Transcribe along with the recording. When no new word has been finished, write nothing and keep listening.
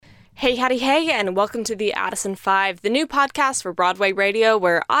Hey, howdy, hey, and welcome to the Addison 5, the new podcast for Broadway radio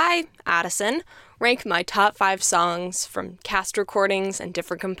where I, Addison, rank my top 5 songs from cast recordings and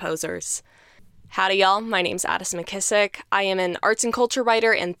different composers. Howdy, y'all. My name's Addison McKissick. I am an arts and culture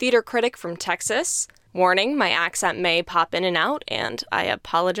writer and theater critic from Texas. Warning, my accent may pop in and out, and I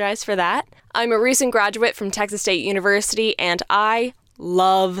apologize for that. I'm a recent graduate from Texas State University, and I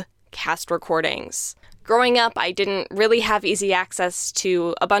love cast recordings. Growing up, I didn't really have easy access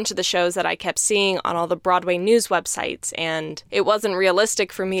to a bunch of the shows that I kept seeing on all the Broadway news websites, and it wasn't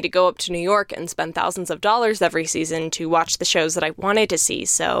realistic for me to go up to New York and spend thousands of dollars every season to watch the shows that I wanted to see,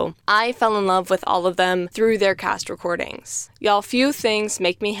 so I fell in love with all of them through their cast recordings. Y'all, few things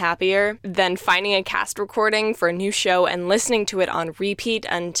make me happier than finding a cast recording for a new show and listening to it on repeat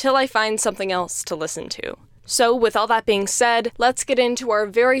until I find something else to listen to. So, with all that being said, let's get into our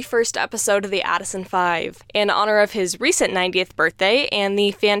very first episode of the Addison 5. In honor of his recent 90th birthday and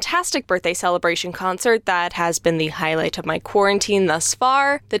the fantastic birthday celebration concert that has been the highlight of my quarantine thus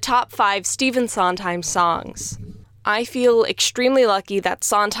far, the top 5 Stephen Sondheim songs. I feel extremely lucky that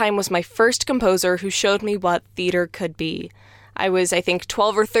Sondheim was my first composer who showed me what theater could be. I was,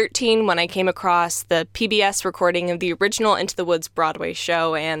 12 or 13 when I came across the PBS recording of the original Into the Woods Broadway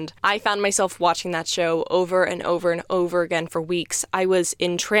show, and I found myself watching that show over and over and over again for weeks. I was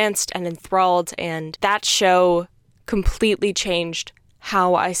entranced and enthralled, and that show completely changed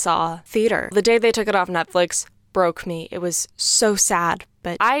how I saw theater. The day they took it off Netflix broke me. It was so sad.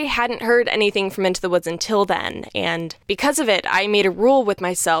 But I hadn't heard anything from Into the Woods until then, and because of it, I made a rule with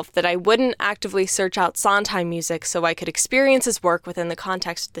myself that I wouldn't actively search out Sondheim music so I could experience his work within the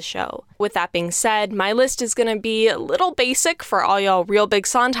context of the show. With that being said, my list is going to be a little basic for all y'all real big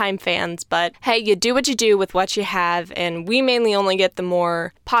Sondheim fans, but hey, you do what you do with what you have, and we mainly only get the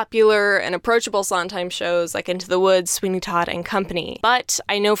more popular and approachable Sondheim shows like Into the Woods, Sweeney Todd, and Company. But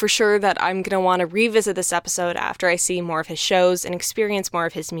I know for sure that I'm going to want to revisit this episode after I see more of his shows and experience more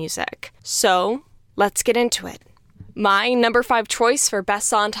of his music. So, let's get into it. My number 5 choice for Best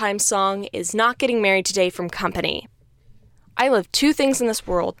Sondheim Song is Not Getting Married Today from Company. I love 2 things in this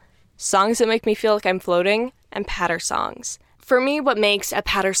world: songs that make me feel like I'm floating, and patter songs. For me, what makes a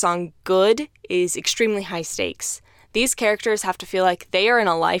patter song good is extremely high stakes. These characters have to feel like they are in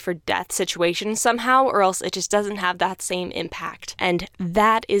a life or death situation somehow, or else it just doesn't have that same impact. And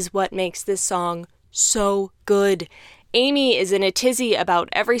that is what makes this song so good. Amy is in a tizzy about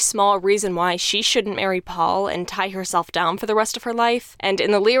every small reason why she shouldn't marry Paul and tie herself down for the rest of her life. And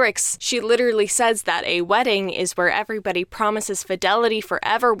in the lyrics, she literally says that a wedding is where everybody promises fidelity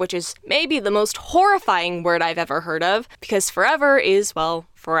forever, which is maybe the most horrifying word I've ever heard of, because forever is, well,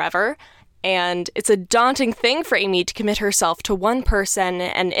 forever. And it's a daunting thing for Amy to commit herself to one person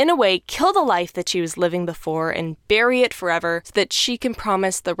and, in a way, kill the life that she was living before and bury it forever so that she can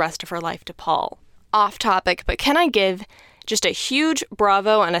promise the rest of her life to Paul. Off topic, but can I give just a huge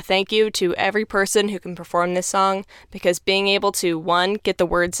bravo and a thank you to every person who can perform this song, because being able to, 1, get the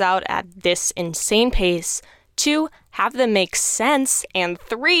words out at this insane pace, 2, have them make sense, and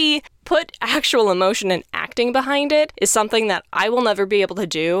 3, put actual emotion and acting behind it is something that I will never be able to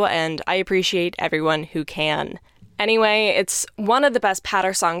do, and I appreciate everyone who can. Anyway, it's one of the best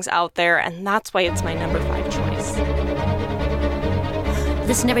patter songs out there, and that's why it's my number 5 choice.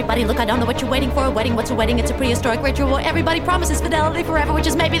 Listen, everybody, look, I don't know what you're waiting for. A wedding, what's a wedding? It's a prehistoric ritual where everybody promises fidelity forever, which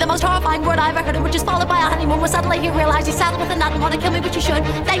is maybe the most horrifying word I've ever heard, which is followed by a honeymoon where suddenly you realize you saddled with a nut and want to kill me, but you should.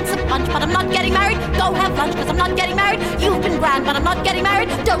 Thanks a bunch, but I'm not getting married. Go have lunch, because I'm not getting married. You've been grand, but I'm not getting married.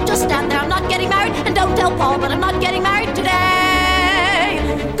 Don't just stand there, I'm not getting married. And don't tell Paul, but I'm not getting married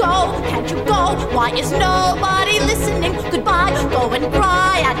today. Go, can't you go? Why is nobody listening? Goodbye, go and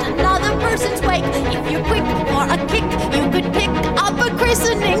cry at another person's wake. If you're quick for a kick, you could pick up a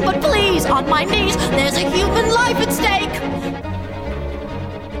christening, but please, on my knees, there's a human life at stake.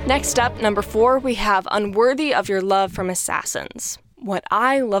 Next up, number 4, we have Unworthy of Your Love from Assassins. What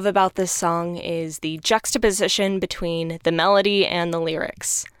I love about this song is the juxtaposition between the melody and the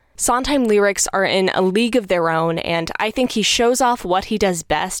lyrics. Sondheim lyrics are in a league of their own, and I think he shows off what he does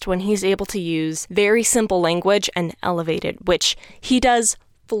best when he's able to use very simple language and elevate it, which he does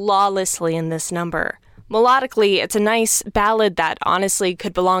flawlessly in this number. Melodically, it's a nice ballad that honestly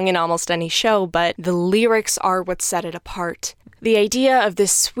could belong in almost any show, but the lyrics are what set it apart. The idea of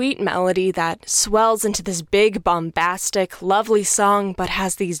this sweet melody that swells into this big, bombastic, lovely song, but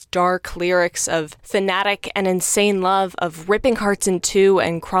has these dark lyrics of fanatic and insane love, of ripping hearts in two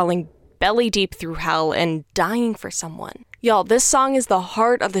and crawling belly deep through hell and dying for someone. Y'all, this song is the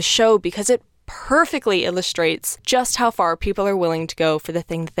heart of the show because it perfectly illustrates just how far people are willing to go for the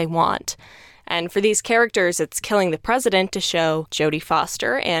thing that they want. And for these characters, it's Killing the President to show Jodie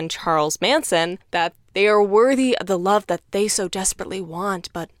Foster and Charles Manson that they are worthy of the love that they so desperately want,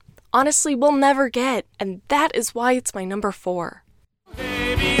 but honestly will never get. And that is why it's my number 4.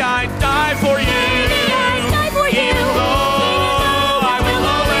 Baby, I'd die for you. Baby, I'd die for you. Even though I will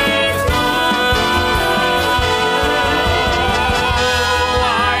always know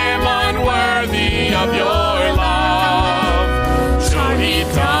I am unworthy of your love. Johnny,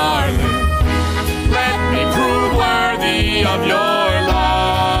 darling, let me prove worthy of your love.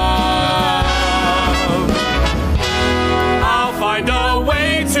 I'll find a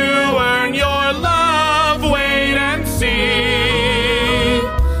way to earn your love. Wait and see.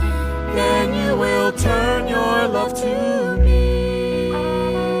 Then you will turn your love to me.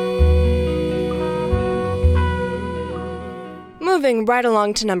 Moving right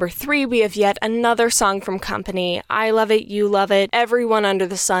along to number 3, we have yet another song from Company. I love it, you love it, everyone under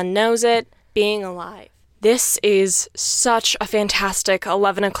the sun knows it, Being Alive. This is such a fantastic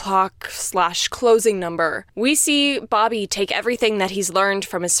 11 o'clock / closing number. We see Bobby take everything that he's learned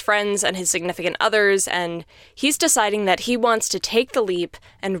from his friends and his significant others, and he's deciding that he wants to take the leap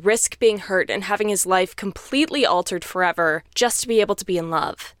and risk being hurt and having his life completely altered forever just to be able to be in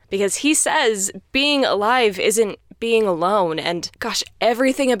love. Because he says being alive isn't being alone, and gosh,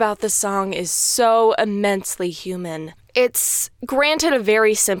 everything about this song is so immensely human. It's granted a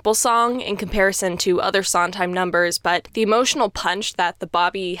very simple song in comparison to other Sondheim numbers, but the emotional punch that the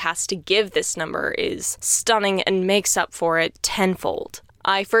Bobby has to give this number is stunning and makes up for it tenfold.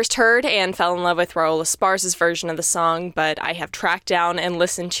 I first heard and fell in love with Raul Esparza's version of the song, but I have tracked down and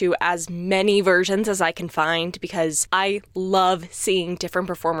listened to as many versions as I can find because I love seeing different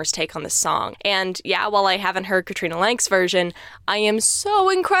performers take on this song. And yeah, while I haven't heard Katrina Lank's version, I am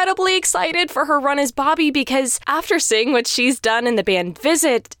so incredibly excited for her run as Bobby because after seeing what she's done in the band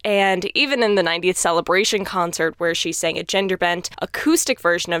Visit and even in the 90th Celebration concert where she sang a gender-bent acoustic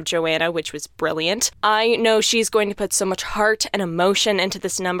version of Joanna, which was brilliant, I know she's going to put so much heart and emotion into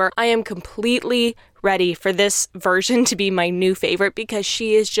this number. I am completely ready for this version to be my new favorite because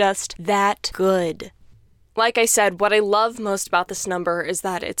she is just that good. Like I said, what I love most about this number is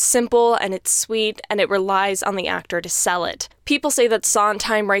that it's simple and it's sweet and it relies on the actor to sell it. People say that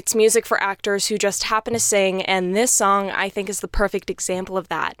Sondheim writes music for actors who just happen to sing, and this song I think is the perfect example of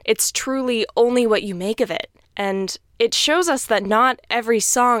that. It's truly only what you make of it. And it shows us that not every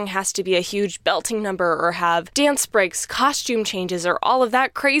song has to be a huge belting number or have dance breaks, costume changes, or all of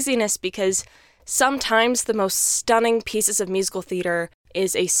that craziness because sometimes the most stunning pieces of musical theater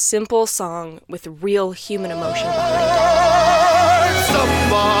is a simple song with real human emotion behind it.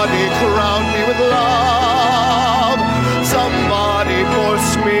 Somebody crown me with love. Somebody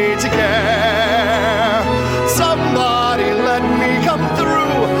force me to care. Somebody let me come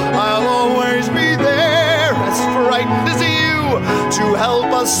through. I'll always be there, as frightened as you, to help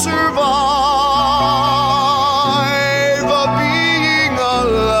us survive. Being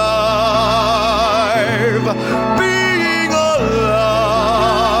alive. Being alive.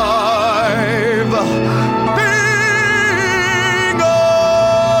 Being alive.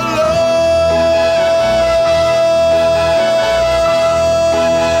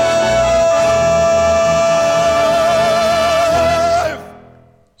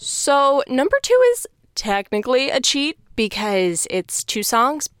 So, number 2 is technically a cheat because it's 2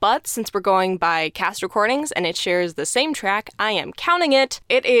 songs, but since we're going by cast recordings and it shares the same track, I am counting it.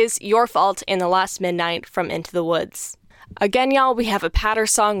 It is Your Fault in the Last Midnight from Into the Woods. Again, y'all, we have a patter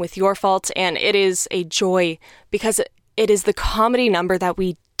song with Your Fault, and it is a joy because it is the comedy number that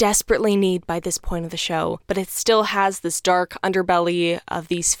we desperately need by this point of the show, but it still has this dark underbelly of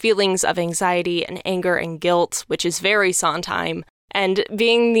these feelings of anxiety and anger and guilt, which is very Sondheim. And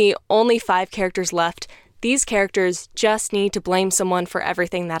being the only 5 characters left, these characters just need to blame someone for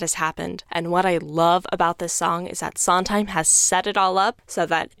everything that has happened. And what I love about this song is that Sondheim has set it all up so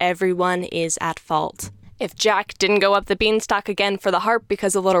that everyone is at fault. If Jack didn't go up the beanstalk again for the harp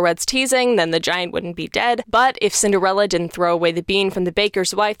because of Little Red's teasing, then the giant wouldn't be dead. But if Cinderella didn't throw away the bean from the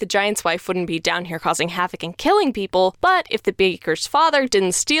baker's wife, the giant's wife wouldn't be down here causing havoc and killing people. But if the baker's father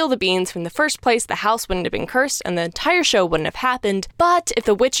didn't steal the beans from the first place, the house wouldn't have been cursed and the entire show wouldn't have happened. But if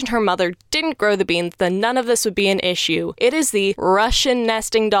the witch and her mother didn't grow the beans, then none of this would be an issue. It is the Russian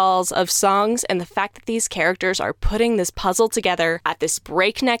nesting dolls of songs and the fact that these characters are putting this puzzle together at this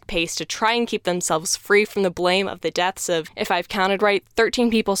breakneck pace to try and keep themselves free from the blame of the deaths of, if I've counted right,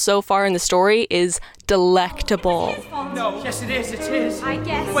 13 people so far in the story is delectable. No, yes it is. I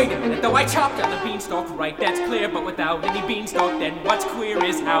guess. Wait a minute, though I chopped down the beanstalk, right, that's clear, but without any beanstalk, then what's queer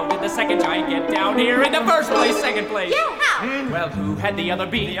is how did the second giant get down here in the first place, second place? Yeah, how? Well, who had the other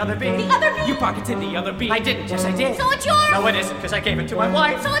bean? The other bean? The other bean? You pocketed the other bean. I didn't. Yes, I did. So it's yours. No, it isn't, because I gave it to my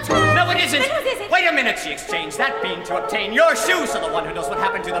wife. So it's hers. No, it isn't. Then whose is it? Wait a minute. She exchanged that bean to obtain your shoe, so the one who knows what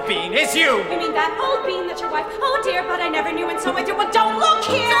happened to the bean is you. You mean that old bean that your wife? Oh dear, but I never knew, and so I do. Well, don't look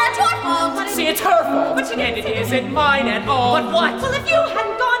here. So it's your fault. See, it's her fault. But she And didn't it say isn't mine at all. But what? Well, if you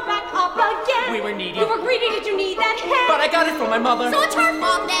hadn't gone back up again. We were needy. You were greedy. Did you need that head? But I got it from my mother. So it's her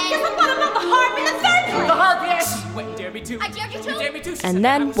fault Yes, then. but what about the harp in the third place? The harp, yes. Wait, dare me to. I dared you to. Dare me to. She said And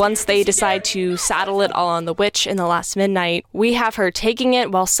that I then, was once scared. they She's decide scared. to saddle it all on the witch in the last midnight, we have her taking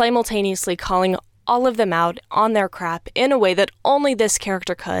it while simultaneously calling all of them out on their crap in a way that only this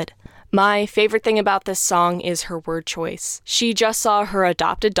character could. My favorite thing about this song is her word choice. She just saw her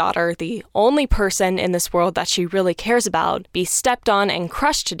adopted daughter, the only person in this world that she really cares about, be stepped on and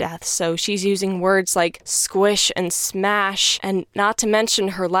crushed to death, so she's using words like squish and smash, and not to mention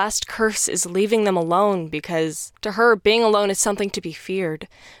her last curse is leaving them alone, because to her, being alone is something to be feared.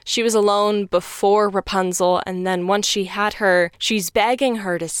 She was alone before Rapunzel, and then once she had her, she's begging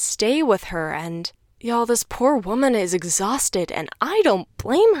her to stay with her, and y'all, this poor woman is exhausted, and I don't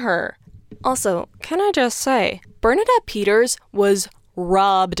blame her. Also, can I just say, Bernadette Peters was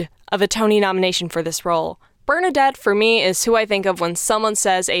robbed of a Tony nomination for this role. Bernadette, for me, is who I think of when someone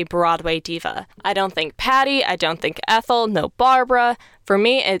says a Broadway diva. I don't think Patty, I don't think Ethel, no Barbara. For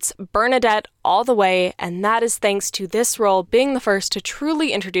me, it's Bernadette all the way, and that is thanks to this role being the first to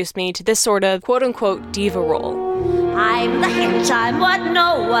truly introduce me to this sort of quote-unquote diva role. I'm the hitch, I'm what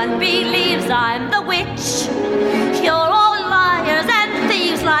no one believes, I'm the witch. You're all liars and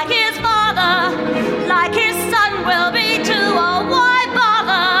thieves like his father, like his son will be too, oh why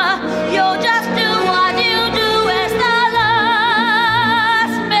bother? You'll just do what you do, it's the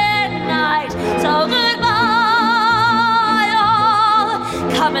last midnight, so goodbye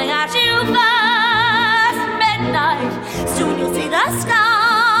all, coming at you fast, midnight, soon you'll see the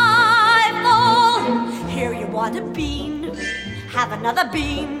sky fall. Here you want a bean, have another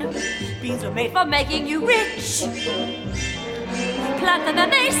bean. Beans were made for making you rich. Plant them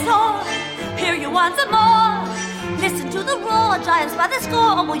and they soar. Here you want some more. Listen to the roar, giants by the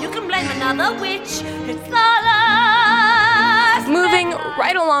score. Oh, well, you can blame another witch. It's the last. Moving midnight.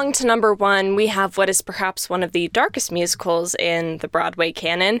 right along to number 1, we have what is perhaps one of the darkest musicals in the Broadway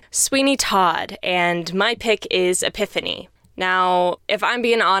canon, Sweeney Todd, and my pick is Epiphany. Now, if I'm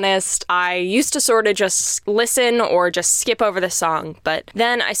being honest, I used to sort of just listen or just skip over the song, but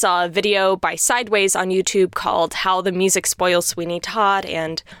then I saw a video by Sideways on YouTube called How the Music Spoils Sweeney Todd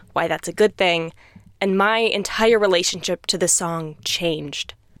and Why That's a Good Thing, and my entire relationship to the song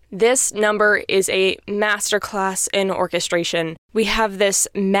changed. This number is a masterclass in orchestration. We have this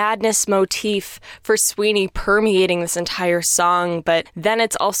madness motif for Sweeney permeating this entire song, but then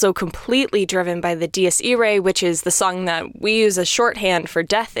it's also completely driven by the Dies Irae, which is the song that we use as shorthand for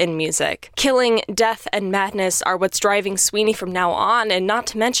death in music. Killing, death, and madness are what's driving Sweeney from now on, and not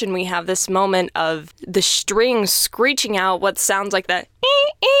to mention we have this moment of the strings screeching out what sounds like that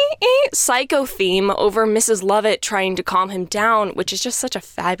psycho theme over Mrs. Lovett trying to calm him down, which is just such a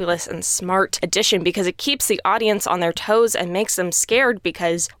fabulous and smart addition because it keeps the audience on their toes and makes them scared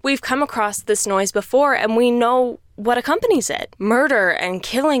because we've come across this noise before and we know what accompanies it. Murder and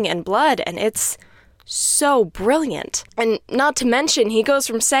killing and blood, and it's so brilliant. And not to mention, he goes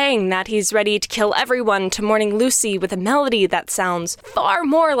from saying that he's ready to kill everyone to Morning Lucy with a melody that sounds far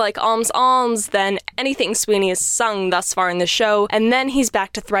more like Alms Alms than anything Sweeney has sung thus far in the show, and then he's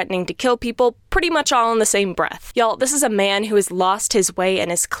back to threatening to kill people pretty much all in the same breath. Y'all, this is a man who has lost his way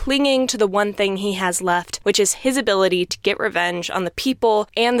and is clinging to the one thing he has left, which is his ability to get revenge on the people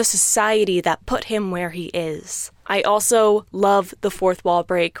and the society that put him where he is. I also love the fourth wall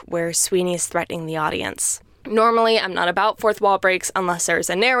break where Sweeney is threatening the audience. Normally, I'm not about fourth wall breaks unless there's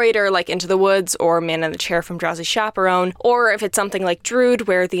a narrator like Into the Woods or Man in the Chair from Drowsy Chaperone, or if it's something like Drood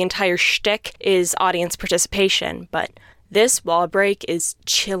where the entire shtick is audience participation. But this wall break is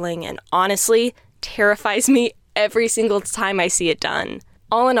chilling and honestly terrifies me every single time I see it done.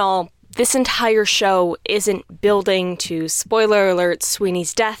 All in all, this entire show isn't building to, spoiler alert,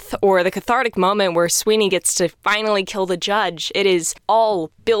 Sweeney's death or the cathartic moment where Sweeney gets to finally kill the judge. It is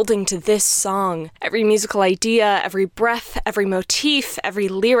all building to this song. Every musical idea, every breath, every motif, every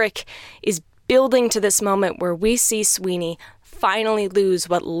lyric is building to this moment where we see Sweeney finally lose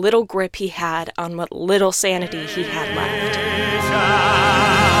what little grip he had on what little sanity he had left.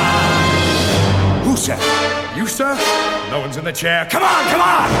 Who, sir? You, sir? No one's in the chair. Come on, come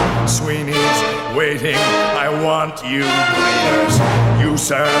on! Sweeney's waiting. I want you, leaders. You,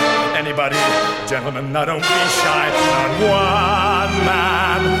 sir? Anybody? Gentlemen, now don't be shy. Not one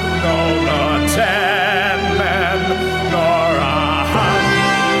man, no, not 10 men. nor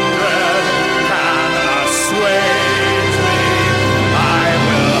 100 can assuage me. I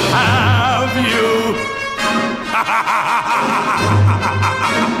will have you.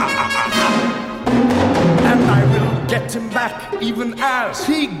 And I will get him back even as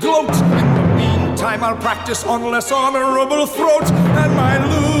he gloats. In the meantime, I'll practice on less honorable throats. And my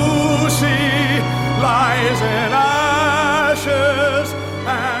Lucy lies in ashes.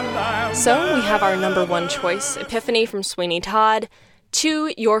 So we have our number 1 choice, Epiphany from Sweeney Todd,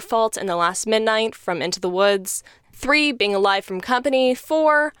 2, Your Fault and the Last Midnight from Into the Woods, 3, Being Alive from Company,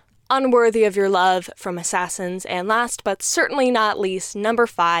 4, Unworthy of Your Love from Assassins, and last but certainly not least, number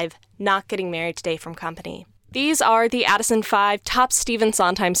 5, Not Getting Married Today from Company. These are the Addison 5 top Stephen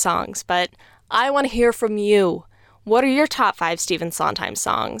Sondheim songs, but I want to hear from you. What are your top 5 Stephen Sondheim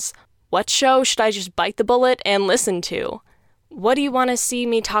songs? What show should I just bite the bullet and listen to? What do you want to see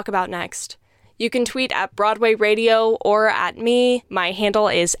me talk about next? You can tweet at Broadway Radio or at me. My handle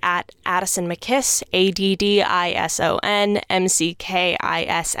is at Addison McKiss,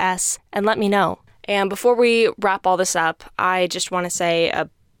 AddisonMckiss, and let me know. And before we wrap all this up, I just want to say a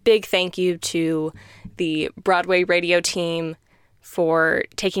big thank you to the Broadway Radio team for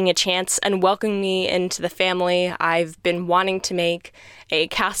taking a chance and welcoming me into the family. I've been wanting to make a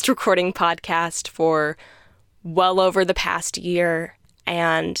cast recording podcast for well over the past year,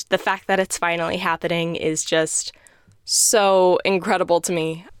 and the fact that it's finally happening is just so incredible to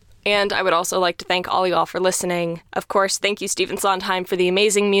me. And I would also like to thank all y'all for listening. Of course, thank you, Stephen Sondheim, for the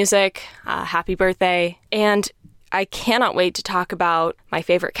amazing music. Happy birthday. And I cannot wait to talk about my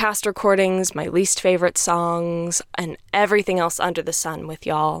favorite cast recordings, my least favorite songs, and everything else under the sun with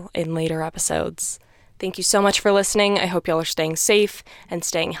y'all in later episodes. Thank you so much for listening. I hope y'all are staying safe and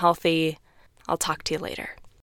staying healthy. I'll talk to you later.